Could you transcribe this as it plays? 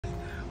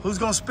Who's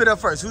gonna spit up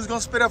first? Who's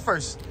gonna spit up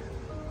first?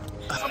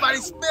 Somebody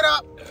spit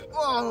up.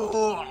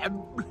 Oh.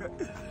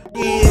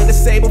 Yeah, the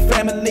Sable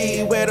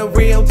family, we're the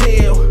real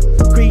deal.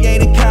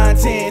 Creating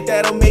content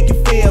that'll make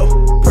you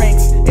feel.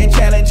 Pranks and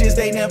challenges,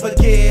 they never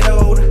get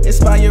old.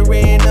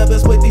 Inspiring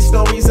others with these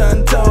stories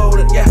untold.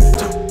 Yeah,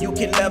 you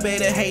can love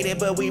it or hate it,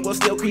 but we will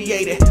still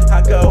create it.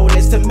 Our goal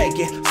is to make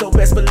it, so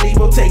best believe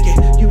we'll take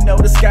it. You know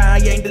the sky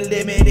ain't the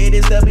limit, it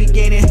is the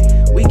beginning.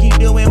 We keep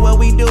doing what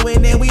we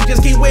doing and we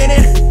just keep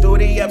winning. Through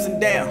the ups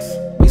and downs,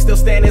 we still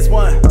stand as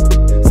one.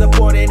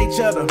 Supporting each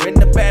other in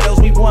the battles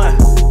we won.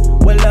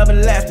 With love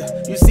and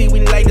laughter, you see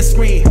we light the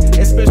screen.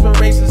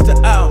 Inspirations to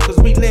all, cause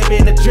we live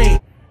in a dream.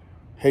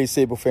 Hey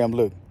Sable fam,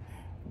 look,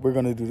 we're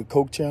gonna do the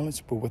Coke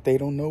challenge, but what they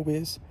don't know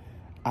is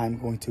I'm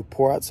going to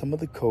pour out some of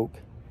the Coke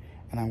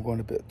and I'm going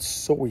to put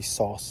soy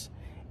sauce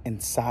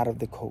inside of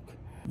the Coke.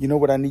 You know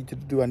what I need you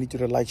to do? I need you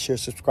to like, share,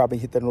 subscribe,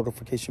 and hit that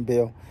notification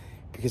bell,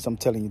 because I'm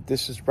telling you,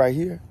 this is right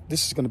here.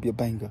 This is gonna be a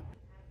banger.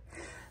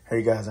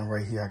 Hey guys, I'm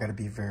right here. I gotta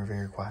be very,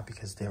 very quiet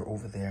because they're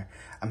over there.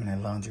 I'm in the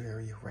laundry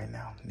area right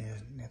now, near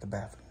the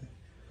bathroom.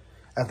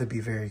 I have to be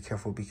very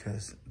careful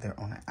because they're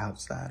on the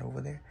outside over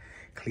there,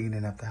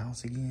 cleaning up the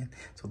house again.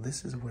 So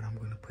this is what I'm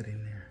gonna put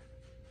in there.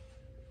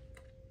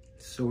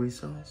 Soy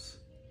sauce,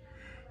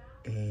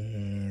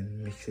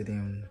 and mix it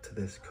into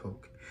this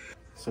Coke.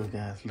 So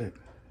guys, look,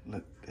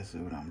 this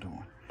is what I'm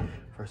doing.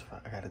 First of all,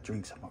 I gotta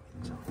drink some of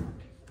it, so.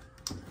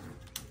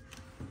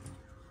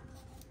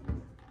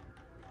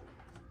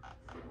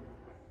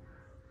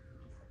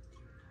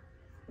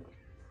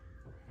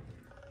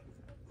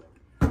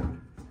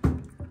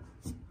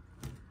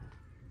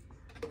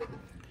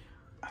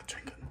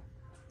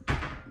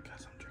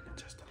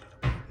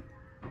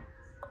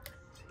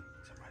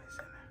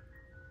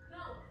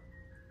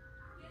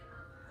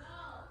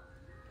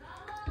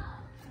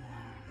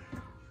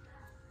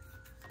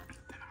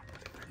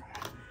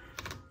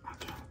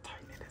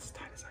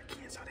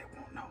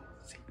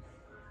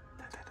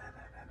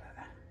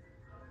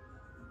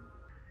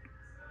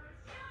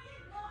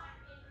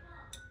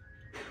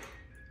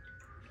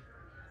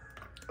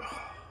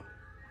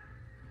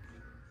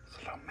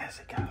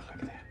 Messy, guys,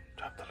 look at that.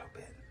 Dropped a little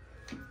bit.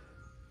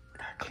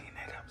 Gotta clean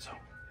that up, so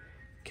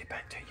get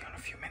back to you in a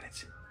few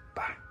minutes.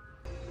 Bye.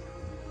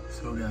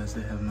 So guys,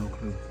 they have no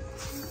clue.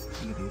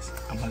 Look at this.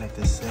 I'm gonna let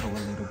this settle a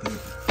little bit.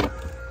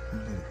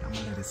 I'm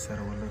gonna let it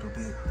settle a little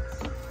bit.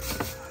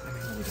 Let me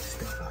move this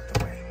stuff out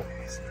the way. Let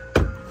me see.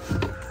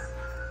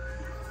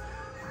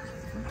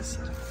 Let me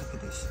set up. Look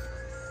at this.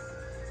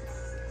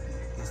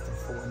 It's the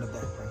 4 in the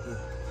back right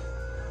here.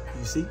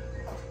 You see?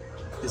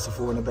 It's the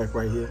 4 in the back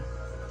right here.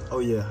 Oh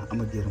yeah, I'm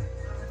gonna get him.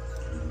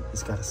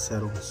 It's gotta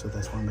settle, so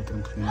that's why I'm making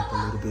him clean up a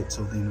little bit.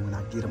 So then when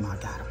I get him, I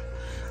got him.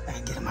 I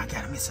get him, I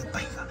got him. It's a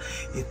banger.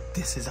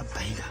 This is a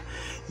banger.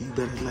 You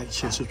better like,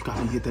 share, subscribe,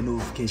 and hit that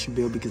notification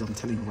bell, because I'm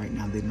telling you right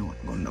now, they know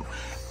I'm gonna know.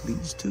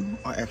 These two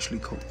are actually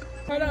Coke.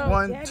 Hold on.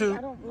 1, Daddy, 2,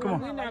 come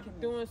on. We're not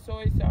doing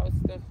soy sauce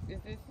stuff. Is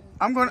this?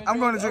 I'm gonna drink. I'm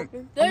gonna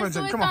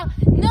drink. Come on.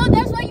 No,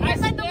 that's why you were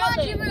inside the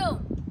laundry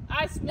room.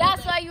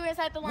 That's why you were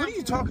inside the laundry room. What are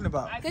you talking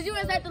about? Because you were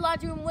inside the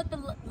laundry room with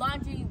the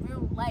laundry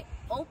room light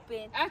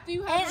open. After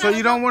you have. So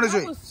you don't want to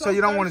drink. So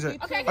you don't want to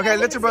drink. Okay,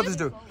 let your brothers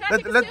do.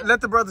 Let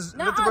the brothers.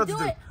 No, let the brothers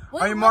do.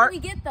 What Are you marked? we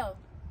get though?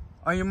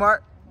 Are you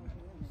marked?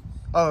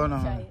 Oh no.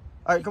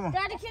 All right, come on.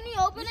 Daddy, can you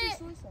open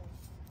it?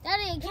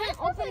 Daddy, can you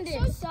open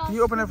this? Can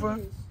you open it for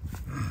him?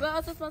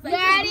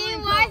 Daddy,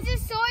 why is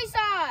this soy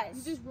sauce?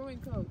 You just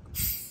ruined Coke.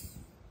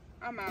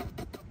 I'm out.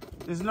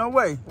 There's no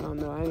way. I don't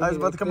know. It's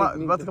about to come out.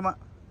 It's about to come out.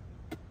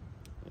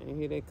 I didn't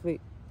hear that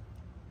click.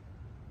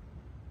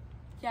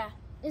 Yeah.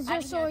 Is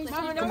there soy sauce?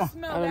 Mama, Come don't on.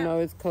 smell that. I don't know.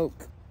 It's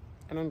Coke.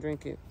 I don't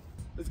drink it.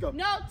 Let's go.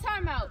 No,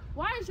 time out.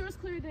 Why is yours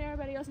clearer than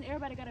everybody else and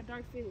everybody got a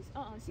dark face?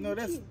 See, No,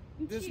 there's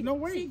no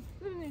way.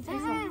 Let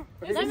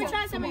me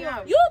try some of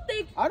yours. You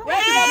think? I don't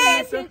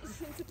have to do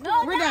that.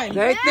 No, We're done.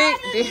 They think.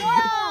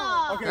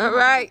 Okay, All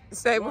right,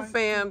 Sable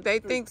fam. They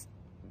think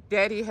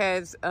Daddy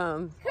has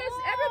Because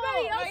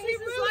everybody else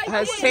is like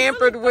has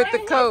tampered with the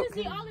Coke.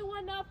 He's the only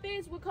one not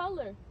fizz with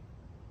color.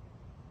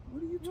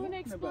 What are you You want to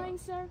talking explain, about?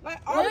 sir?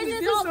 Like, Why ours is is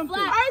this all something.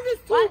 flat? Ours is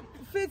too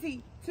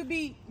fizzy to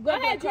be Go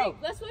regular ahead, drink. Coke.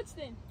 Let's switch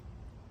then.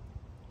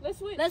 Let's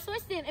switch. Let's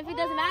switch then if it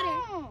doesn't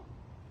matter.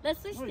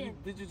 Let's switch then.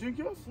 Did you drink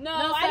yours? No,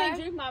 No, I sir. didn't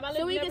drink mine. My So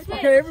lips we never can touched.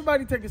 Okay,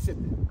 everybody take a sip.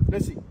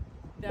 Let's see.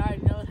 They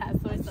already know it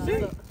has soy sauce.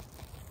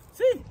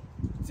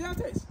 See how it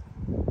tastes.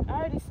 I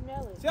already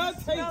smell it. See how it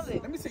Smell tastes.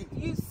 it. Let me see.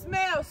 You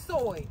smell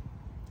soy.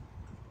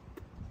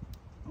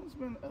 I'm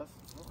smelling us.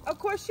 Of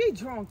course, she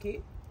drunk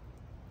it.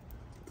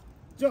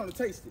 Jonah,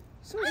 taste it.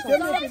 Tell me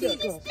if it This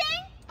does.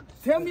 thing?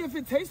 Tell me if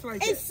it tastes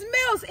like It that.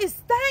 smells. It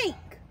stink.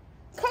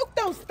 Coke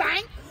don't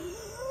stink.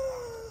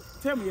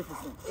 Tell me if it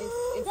stinks.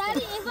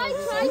 Daddy, if I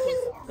try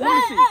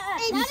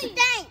Let me see. it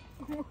stink.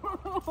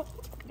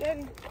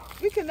 Daddy,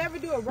 we can never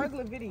do a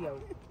regular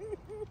video.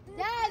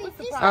 Daddy,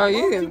 this Oh, you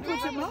You can. put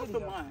your mouth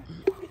on mine.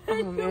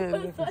 Oh man,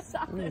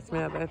 let me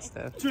smell that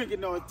stuff. Drink it,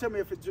 no. Tell me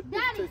if it tastes like Yeah,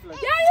 that. you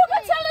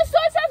can tell the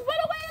soy sauce by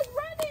the way it's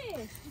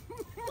running.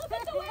 Look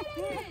at the way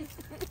it is.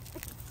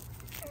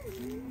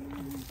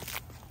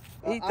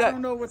 I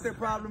don't know what their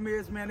problem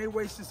is, man. They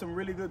wasted some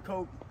really good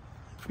Coke.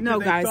 No,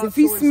 guys, if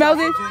he smelled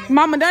it,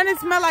 Mama, doesn't it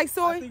smell like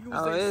soy?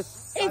 It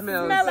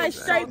smells like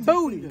straight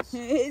booty.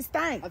 It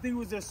stank. I think it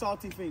was their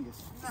salty fingers.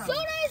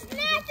 Soda is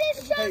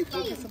nasty, Hey, chunky.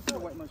 go get some to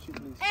wipe my shit,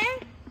 please.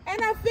 And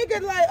I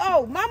figured like,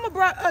 oh, Mama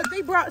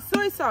they brought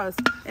soy sauce.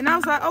 And I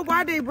was like, oh,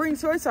 why they bring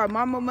soy sauce?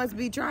 Mama must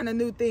be trying a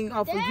new thing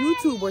off of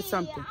YouTube or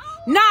something.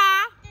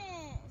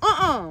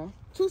 Nah.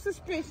 Too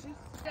suspicious.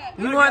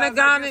 You want to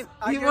go it?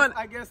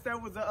 I guess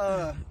that was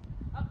a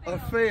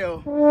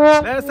fail.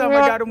 Last time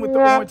I got him with the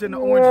orange and the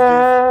orange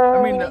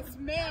juice.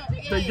 I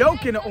mean, the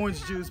yolk in the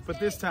orange juice, but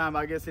this time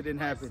I guess it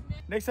didn't happen.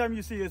 Next time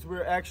you see us,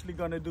 we're actually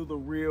going to do the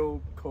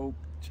real Coke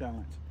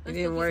challenge. It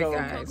didn't work,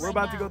 guys. We're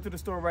about to go to the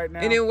store right now.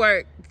 It didn't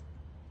work.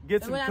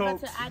 Get some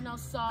Coke. Add no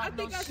salt,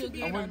 no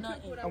sugar, no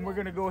nothing. And we're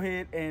going to go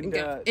ahead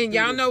and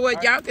y'all know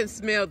what? Y'all can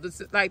smell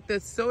this. Like, the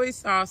soy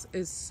sauce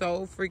is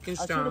so freaking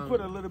strong. I should have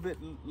put a little bit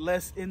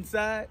less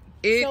inside.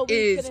 It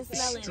is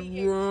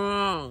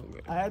strong.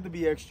 I had to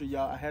be extra,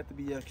 y'all. I had to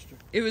be extra.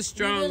 It was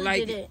strong.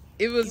 Like,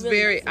 it was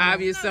very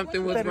obvious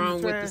something was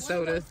wrong with the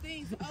soda.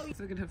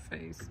 Look at her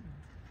face.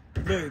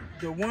 Look,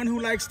 the one who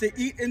likes to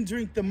eat and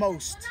drink the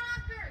most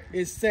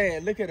is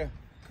sad. Look at her.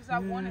 Because I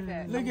wanted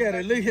that. Look at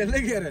her. Look at her.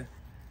 Look at her.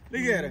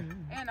 Look at her.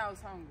 And I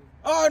was hungry.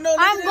 Oh, no.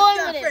 I'm Look going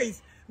at with that it.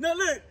 face. No,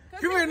 look.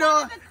 Come here,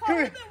 Noah. Come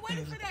here. I've been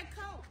waiting for that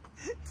Coke.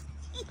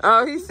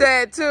 Oh, he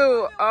said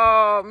too.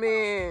 Oh,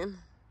 man.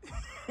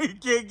 He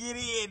can't get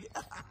in.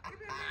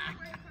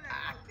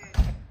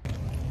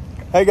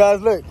 Hey,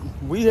 guys, look.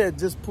 We had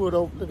just pulled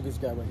over. Look at this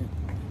guy right here.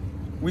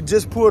 We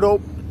just pulled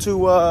over to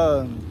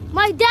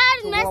My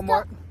dad messed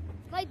Walmart. up.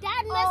 My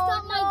dad messed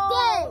up my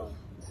day.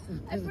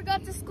 I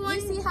forgot to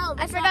scrunchie. You see how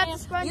I forgot to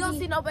scrunchie. You don't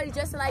see nobody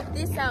dressing like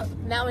this out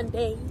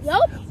nowadays.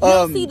 Yup. You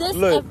don't see this.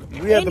 Look,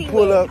 we had to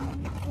pull up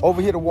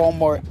over here to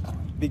Walmart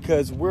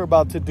because we're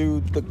about to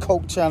do the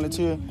Coke challenge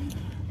here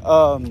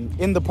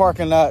in the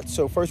parking lot.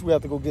 So first we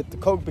have to go get the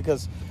Coke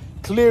because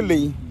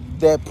clearly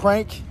that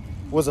prank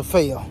was a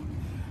fail.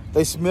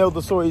 They smelled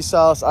the soy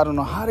sauce. I don't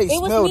know how they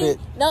smelled it.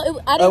 No,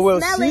 I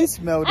didn't smell she it.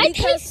 smelled it. I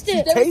tasted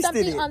it. There was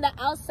something it on the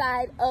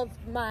outside of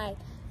my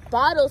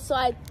bottle, so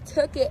I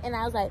took it and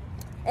I was like,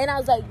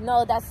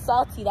 no, that's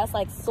salty. That's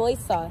like soy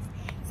sauce.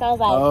 So I was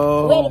like,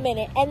 wait a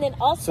minute. And then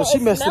also, so she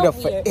messed it up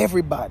weird. for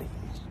everybody.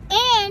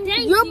 And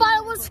your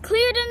bottle was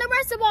clearer than the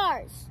rest of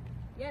ours.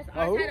 Yes,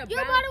 ours had a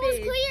Your brown bottle was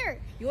fizz. clear.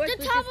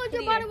 The top of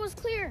your bottle was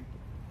clear.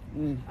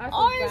 Ours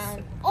was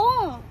Ours,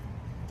 brown.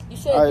 You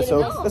should All right, so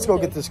let's go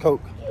get this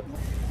Coke.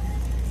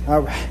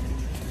 All right.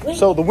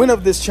 So the winner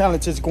of this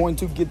challenge is going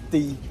to get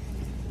the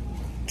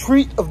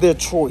treat of their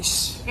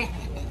choice.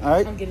 All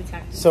right. I'm getting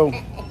tired. So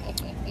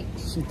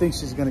she thinks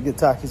she's gonna get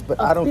Takis, but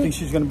I don't think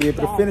she's gonna be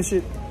able to finish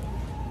it.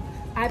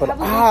 But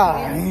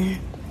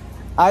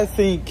I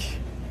think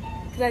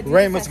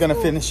Raymond's gonna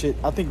finish it.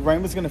 I think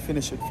Raymond's gonna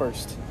finish it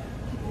first.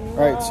 All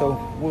right. So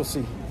we'll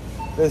see.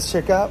 Let's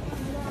check out,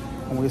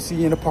 and we'll see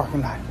you in the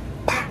parking lot.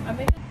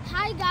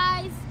 Hi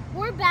guys,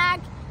 we're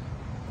back.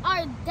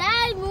 Our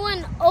dad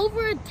went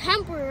over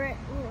temper.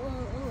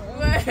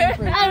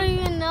 I don't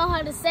even know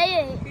how to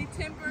say it. Be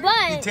tempered.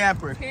 But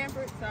Tampered.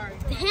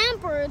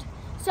 hampered.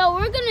 So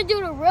we're gonna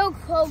do the real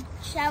Coke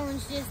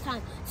challenge this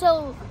time.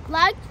 So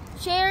like,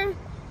 share,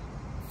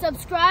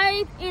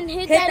 subscribe, and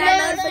hit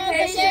that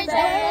notification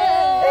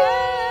bell.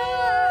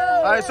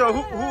 All right. So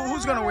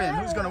who's gonna win?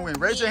 Who's gonna win?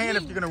 Raise your hand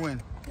if you're gonna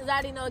win. Because I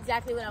already know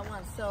exactly what I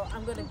want, so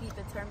I'm gonna be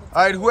determined.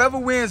 All right. Whoever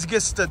wins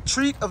gets the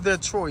treat of their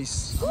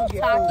choice.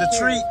 The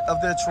treat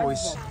of their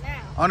choice.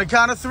 On the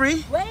count of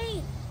 3.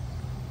 Wait.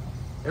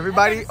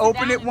 Everybody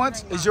open it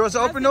once. Is yours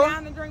open,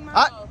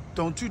 Noah?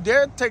 Don't you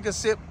dare take a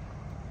sip.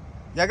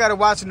 Y'all gotta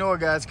watch Noah,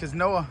 guys, because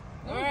Noah.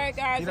 All right,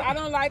 guys. I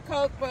don't like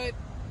Coke, but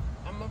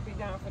I'm going to be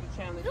down for the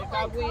challenge. If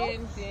I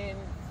win, then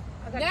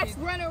next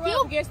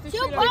runner-up gets the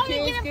treat.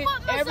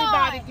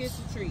 Everybody gets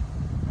the treat.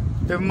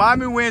 If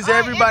mommy wins,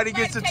 everybody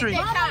gets a treat.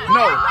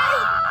 No.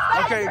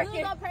 Okay.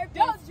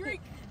 Don't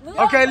drink.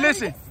 Okay,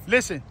 listen.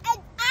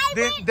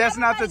 Then that's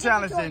not the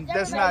challenge then.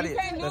 That's not it.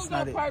 That's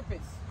not it.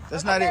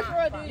 That's not it.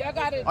 Y'all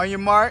got it. On your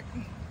mark.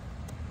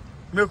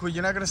 Milkwood,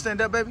 you're not gonna stand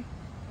up, baby?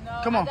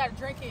 No, Come on. I gotta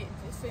drink it and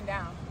just sit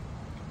down.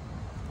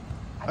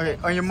 Okay,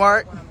 on your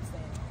mark.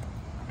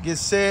 Get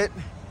set.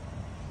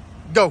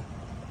 Go.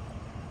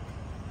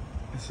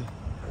 Let's see.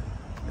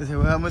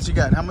 Well, how much you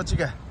got? How much you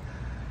got?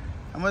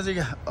 How much you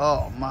got?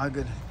 Oh my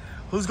goodness.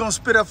 Who's gonna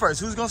spit up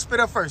first? Who's gonna spit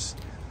up first?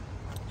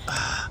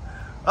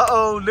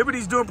 Uh-oh,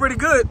 Liberty's doing pretty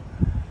good.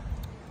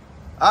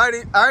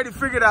 I already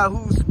figured out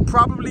who's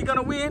probably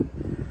gonna win.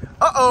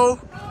 Uh-oh.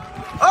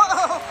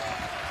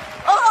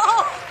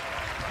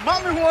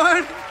 Mommy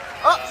won.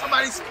 Oh,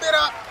 somebody spit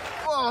up.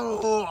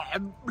 Oh.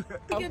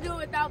 You can do it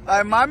without. All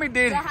right, mommy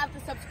did it. I have to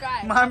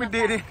subscribe. Mommy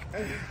did it.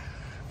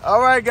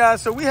 All right,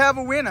 guys, so we have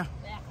a winner.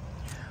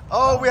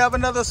 Oh, we have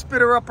another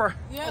spitter-upper.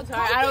 Yeah,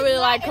 I don't really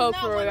like Coke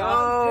for real.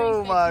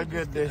 Oh, my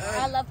goodness.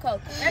 I love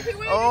Coke.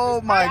 Oh,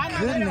 my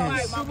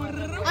goodness.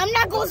 I'm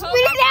not gonna spit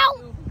it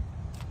out.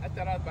 I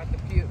thought I was about to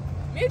puke.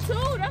 Me too.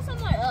 That's what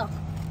I'm like, ugh.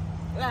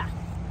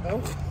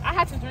 I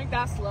had to drink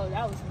that slow.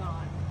 That was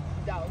not.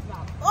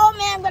 Oh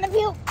man, I'm gonna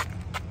puke.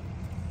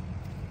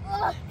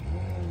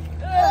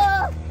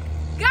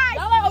 Guys,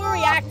 y'all are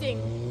overreacting.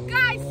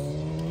 Guys,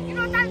 you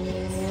know what that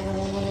means?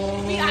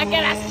 We gotta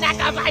get a snack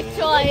of my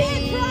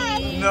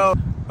choice. No.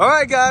 All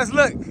right, guys,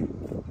 look.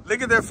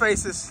 Look at their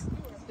faces.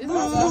 Ooh,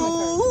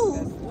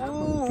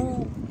 ooh,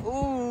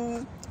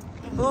 ooh.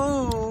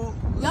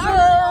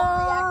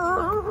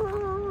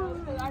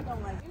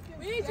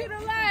 We need you to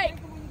like,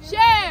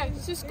 share,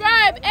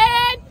 subscribe,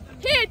 and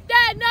hit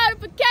that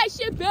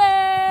notification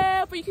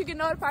bell so you can get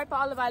notified for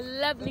all of our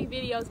lovely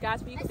videos, guys.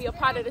 So you can be a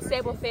part of the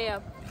Sable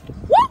fam.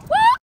 Woo!